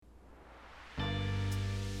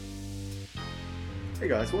Hey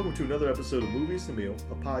guys, welcome to another episode of Movies to Meal,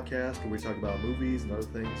 a podcast where we talk about movies and other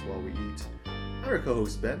things while we eat. I'm your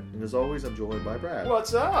co-host Ben, and as always, I'm joined by Brad.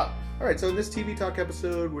 What's up? Alright, so in this TV Talk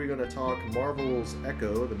episode, we're going to talk Marvel's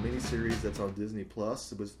Echo, the miniseries that's on Disney+. It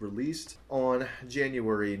was released on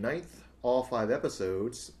January 9th, all 5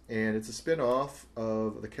 episodes, and it's a spin-off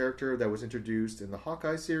of the character that was introduced in the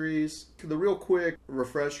Hawkeye series. The real quick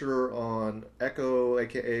refresher on Echo,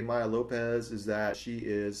 aka Maya Lopez, is that she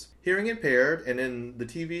is hearing impaired, and in the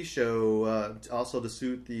TV show, also to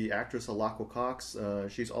suit the actress Alaqua Cox,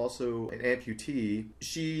 she's also an amputee.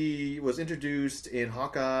 She was introduced in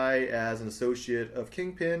Hawkeye as an associate of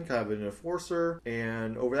Kingpin, kind of an enforcer,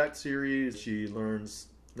 and over that series, she learns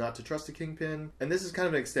not to trust the Kingpin, and this is kind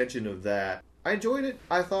of an extension of that. I enjoyed it.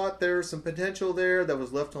 I thought there was some potential there that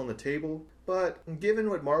was left on the table, but given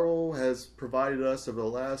what Marvel has provided us over the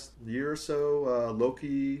last year or so,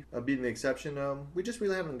 Loki being the exception, we just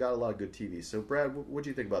really haven't got a lot of good TV. So, Brad, what do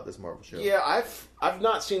you think about this Marvel show? Yeah, I've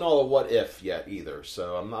not seen all of What If yet either,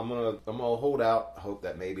 so I'm gonna hold out, hope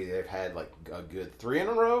that maybe they've had like a good 3 in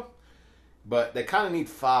a row. But they kind of need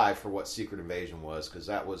 5 for what Secret Invasion was, because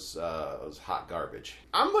that was hot garbage.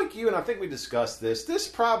 I'm like you, and I think we discussed this. This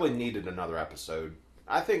probably needed another episode.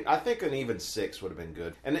 I think an even 6 would have been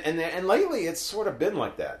good. And lately it's sort of been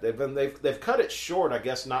like that. They've cut it short, I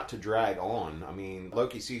guess, not to drag on. I mean,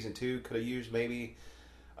 Loki season 2 could have used maybe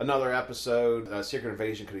another episode. Secret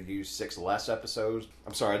Invasion could have used 6 less episodes.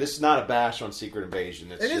 I'm sorry, this is not a bash on Secret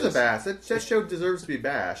Invasion. It is a bash. That show deserves to be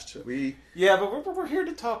bashed. Yeah, but we're here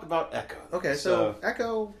to talk about Echo. Okay, so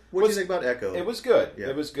Echo, what do you think about Echo? It was good. Yeah.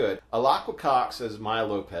 It was good. Alaqua Cox as Maya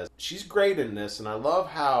Lopez. She's great in this, and I love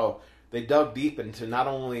how they dug deep into not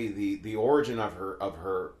only the origin of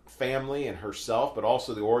her family and herself, but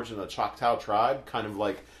also the origin of the Choctaw tribe, kind of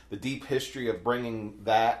like the deep history of bringing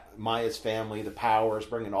that, Maya's family, the powers,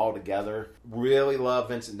 bringing it all together. Really love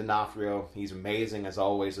Vincent D'Onofrio. He's amazing, as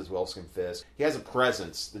always, as Wilson Fisk. He has a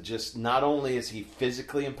presence that just, not only is he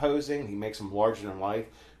physically imposing, he makes him larger than life,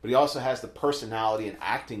 but he also has the personality and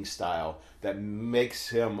acting style that makes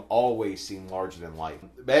him always seem larger than life.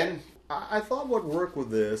 Ben? I thought what worked with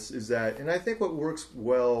this is that, and I think what works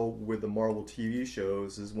well with the Marvel TV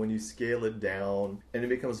shows is when you scale it down and it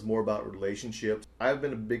becomes more about relationships. I've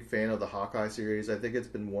been a big fan of the Hawkeye series. I think it's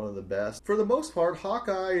been one of the best. For the most part,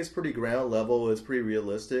 Hawkeye is pretty ground level, it's pretty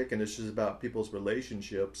realistic, and it's just about people's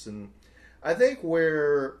relationships. And I think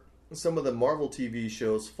where some of the Marvel TV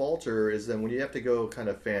shows falter is then when you have to go kind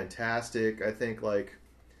of fantastic. I think like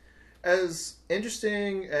as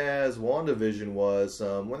interesting as WandaVision was,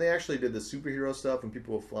 when they actually did the superhero stuff and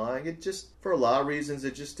people were flying, it just, for a lot of reasons,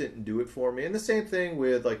 it just didn't do it for me. And the same thing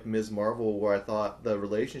with like Ms. Marvel, where I thought the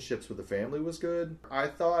relationships with the family was good. I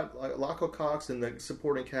thought like Alaqua Cox and the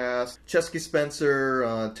supporting cast, Chesky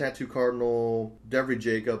Spencer, Tattoo Cardinal, Devery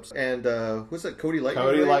Jacobs, and who's that? Cody Lightning.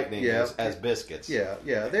 Cody right? Lightning, yeah, as Biscuits. Yeah.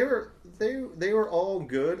 They were all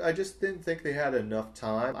good. I just didn't think they had enough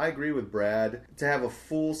time. I agree with Brad to have a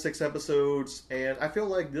full 6 episodes, and I feel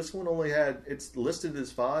like this one only had, it's listed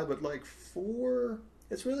as 5, but like 4.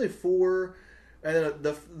 It's really 4. And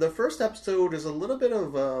then the first episode is a little bit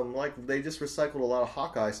of like they just recycled a lot of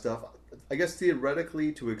Hawkeye stuff. I guess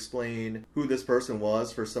theoretically to explain who this person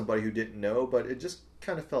was for somebody who didn't know, but it just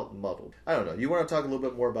kind of felt muddled. I don't know. You want to talk a little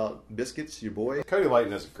bit more about Biscuits, your boy? Cody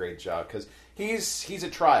Lightning does a great job because he's a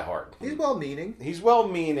tryhard. He's well-meaning. He's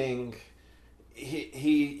well-meaning.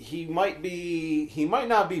 He might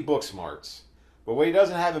not be book smarts, but when he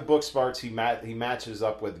doesn't have in book smarts, he matches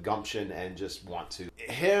up with gumption and just want to.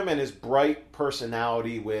 Him and his bright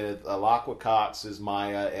personality with Alaqua Cox as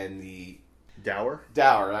Maya and the Dower,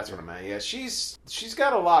 that's what I meant. Yeah, she's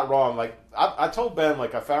got a lot wrong. Like I told Ben,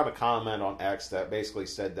 like I found a comment on X that basically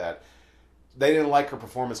said that they didn't like her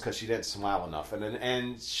performance because she didn't smile enough,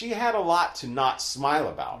 and she had a lot to not smile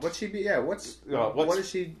about. What does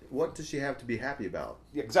she have to be happy about?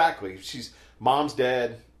 Exactly. She's mom's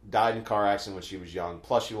dead, died in a car accident when she was young.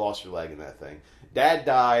 Plus, she lost her leg in that thing. Dad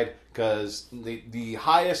died because the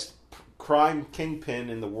highest crime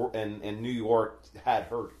kingpin in New York had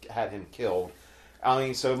him killed. I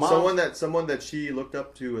mean, so someone that she looked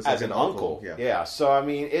up to as like an uncle. Yeah. So I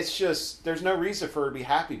mean, it's just there's no reason for her to be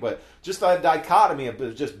happy, but just that dichotomy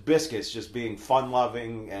of just Biscuits just being fun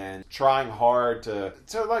loving and trying hard to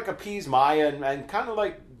like appease Maya and kind of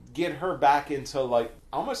like get her back into like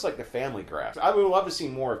almost like the family grasp. I would love to see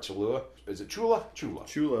more of Cholula. Is it Chula? Chula.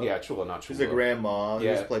 Yeah, Chula, not Chula. She's a grandma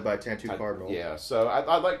who's played by Tattoo Cardinal. Yeah, so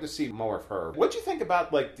I'd like to see more of her. What'd you think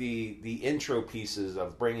about like the intro pieces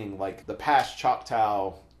of bringing like the past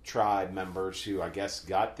Choctaw tribe members who I guess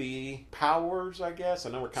got the powers. I guess I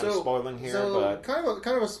know we're kind of spoiling here, so but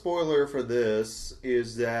kind of a spoiler for this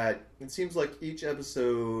is that it seems like each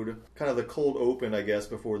episode, kind of the cold open, I guess,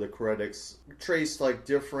 before the credits, trace like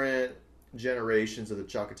different generations of the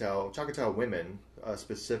Choctaw women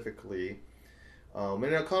specifically, and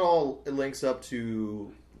it kind of all links up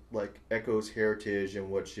to like Echo's heritage and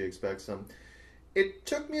what she expects them. It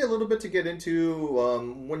took me a little bit to get into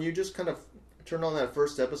when you just kind of turn on that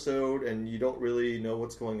first episode and you don't really know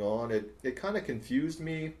what's going on. It kind of confused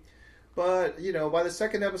me. But, by the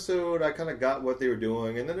second episode, I kind of got what they were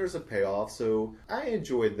doing, and then there's a payoff, so I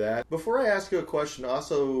enjoyed that. Before I ask you a question, I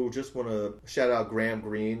also just want to shout out Graham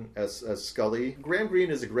Greene as Scully. Graham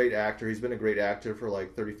Greene is a great actor. He's been a great actor for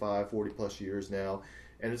like 35, 40 plus years now,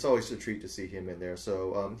 and it's always a treat to see him in there.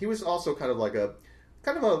 So he was also kind of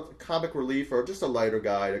a comic relief, or just a lighter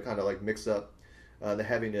guy to kind of like mix up the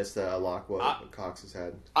heaviness that Cox has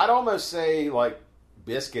had. I'd almost say like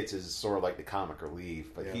Biscuits is sort of like the comic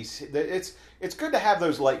relief, but it's good to have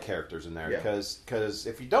those light characters in there because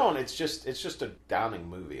if you don't, it's just a downing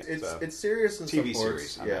movie. It's serious in TV some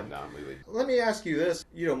parts. series, downing movie. Let me ask you this: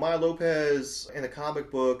 Maya Lopez in the comic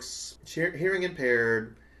books, hearing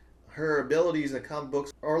impaired, her abilities in the comic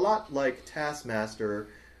books are a lot like Taskmaster,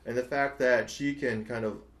 and the fact that she can kind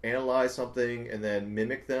of analyze something and then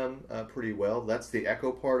mimic them pretty well. That's the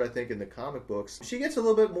Echo part, I think, in the comic books. She gets a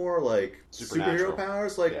little bit more like superhero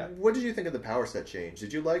powers. What did you think of the power set change?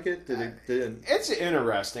 Did you like it? It's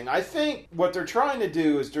interesting. I think what they're trying to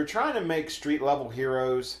do is they're trying to make street level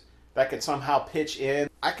heroes that could somehow pitch in.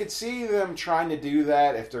 I could see them trying to do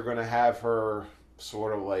that if they're going to have her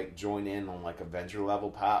sort of like join in on like Avenger level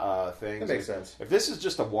things. That makes sense. If this is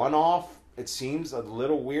just a one-off, it seems a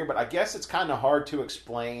little weird, but I guess it's kind of hard to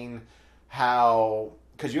explain how,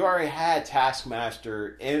 because you already had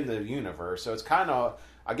Taskmaster in the universe, so it's kind of,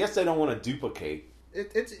 I guess they don't want to duplicate.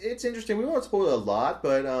 It's interesting. We won't spoil a lot,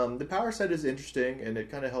 but the power set is interesting, and it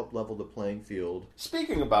kind of helped level the playing field.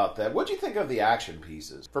 Speaking about that, what do you think of the action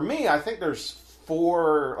pieces? For me, I think there's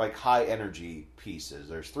 4 like high energy pieces.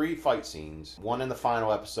 There's 3 fight scenes, one in the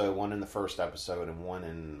final episode, one in the first episode, and one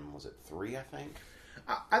in, was it 3, I think?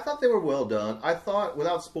 I thought they were well done. I thought,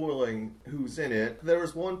 without spoiling who's in it, there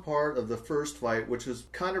was one part of the first fight which was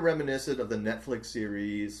kind of reminiscent of the Netflix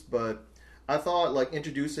series, but I thought like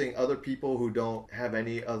introducing other people who don't have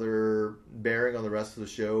any other bearing on the rest of the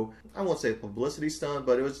show, I won't say a publicity stunt,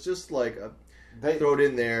 but it was just like they throw it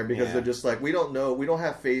in there because they're just like, we don't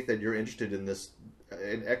have faith that you're interested in this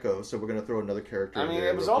in Echo, so we're going to throw another character in there.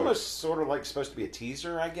 It was almost sort of like supposed to be a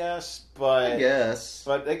teaser, I guess, but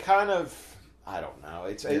they kind of, I don't know.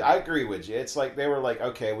 I agree with you. It's like they were like,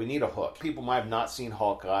 okay, we need a hook. People might have not seen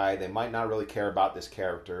Hawkeye. They might not really care about this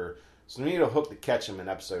character. So we need a hook to catch him in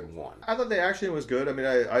episode 1. I thought the action was good. I mean,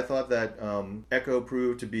 I thought that Echo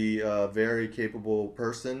proved to be a very capable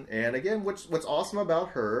person. And again, what's awesome about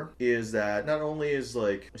her is that not only is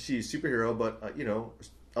like she's a superhero, but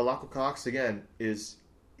Alako Cox again is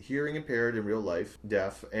hearing impaired in real life,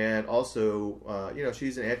 deaf, and also,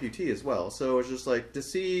 she's an amputee as well. So it's just like to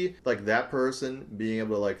see like that person being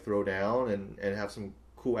able to like throw down and have some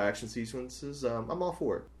cool action sequences. I'm all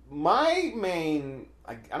for it. My main,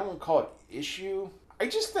 I don't want to call it issue. I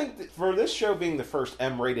just think that for this show being the first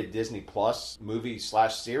M-rated Disney Plus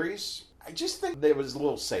movie/series, I just think that it was a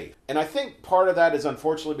little safe. And I think part of that is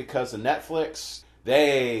unfortunately because of Netflix.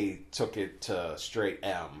 They took it to straight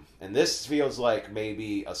M. And this feels like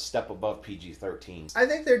maybe a step above PG-13. I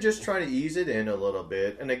think they're just trying to ease it in a little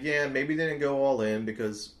bit. And again, maybe they didn't go all in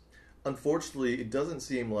because, unfortunately, it doesn't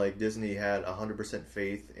seem like Disney had 100%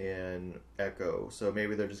 faith in Echo. So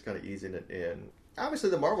maybe they're just kind of easing it in.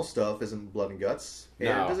 Obviously, the Marvel stuff isn't blood and guts. And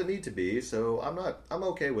it doesn't need to be. So I'm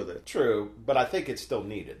okay with it. True. But I think it's still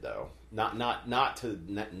needed, though. Not to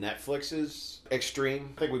Netflix's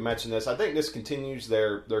extreme. I think we mentioned this. I think this continues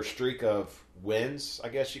their streak of wins, I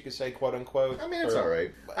guess you could say, quote unquote. I mean, it's all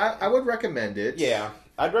right. I would recommend it. Yeah.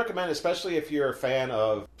 I'd recommend it, especially if you're a fan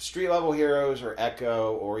of street level heroes or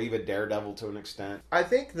Echo or even Daredevil to an extent. I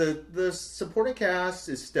think the supporting cast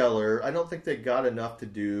is stellar. I don't think they got enough to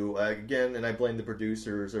do. Again, and I blame the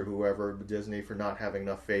producers or whoever, Disney, for not having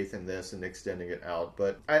enough faith in this and extending it out.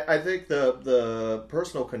 But I think the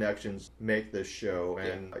personal connections make this show,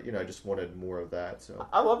 and I just wanted more of that. So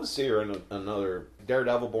I love to see her in another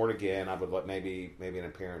Daredevil Born Again. I would like maybe an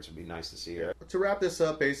appearance would be nice to see her. To wrap this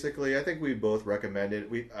up, basically, I think we both recommend it.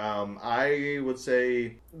 I would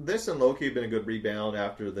say this and Loki have been a good rebound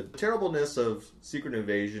after the terribleness of Secret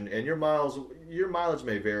Invasion, and your mileage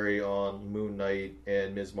may vary on Moon Knight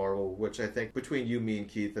and Ms. Marvel, which I think between you, me, and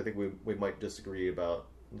Keith, I think we might disagree about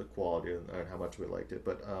the quality and how much we liked it.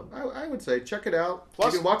 But I would say check it out.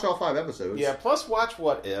 Plus, you can watch all 5 episodes. Yeah, plus watch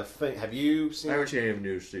What If. Have you seen? I haven't seen any of the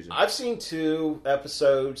new season. I've seen 2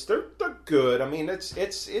 episodes. They're good. I mean,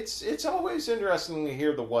 it's always interesting to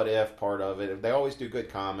hear the What If part of it. They always do good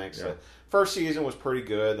comics. Yeah. First season was pretty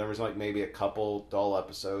good. There was like maybe a couple dull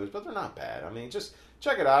episodes, but they're not bad. I mean, just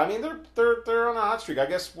check it out. I mean, they're on a hot streak. I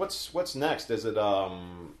guess what's next? Is it Agatha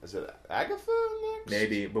next?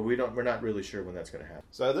 Maybe, but we're not really sure when that's going to happen.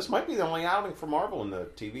 So this might be the only outing for Marvel in the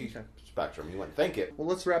TV spectrum. You wouldn't think it. Well,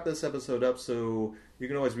 let's wrap this episode up. So you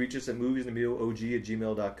can always reach us at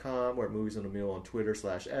moviesandamilog@gmail.com or at moviesandamil on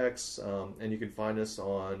Twitter/X. And you can find us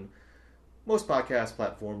on most podcast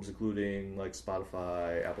platforms, including like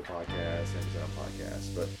Spotify, Apple Podcasts, Amazon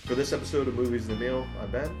Podcasts. But for this episode of Movies and the Meal, I'm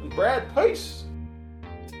Ben. Brad, peace.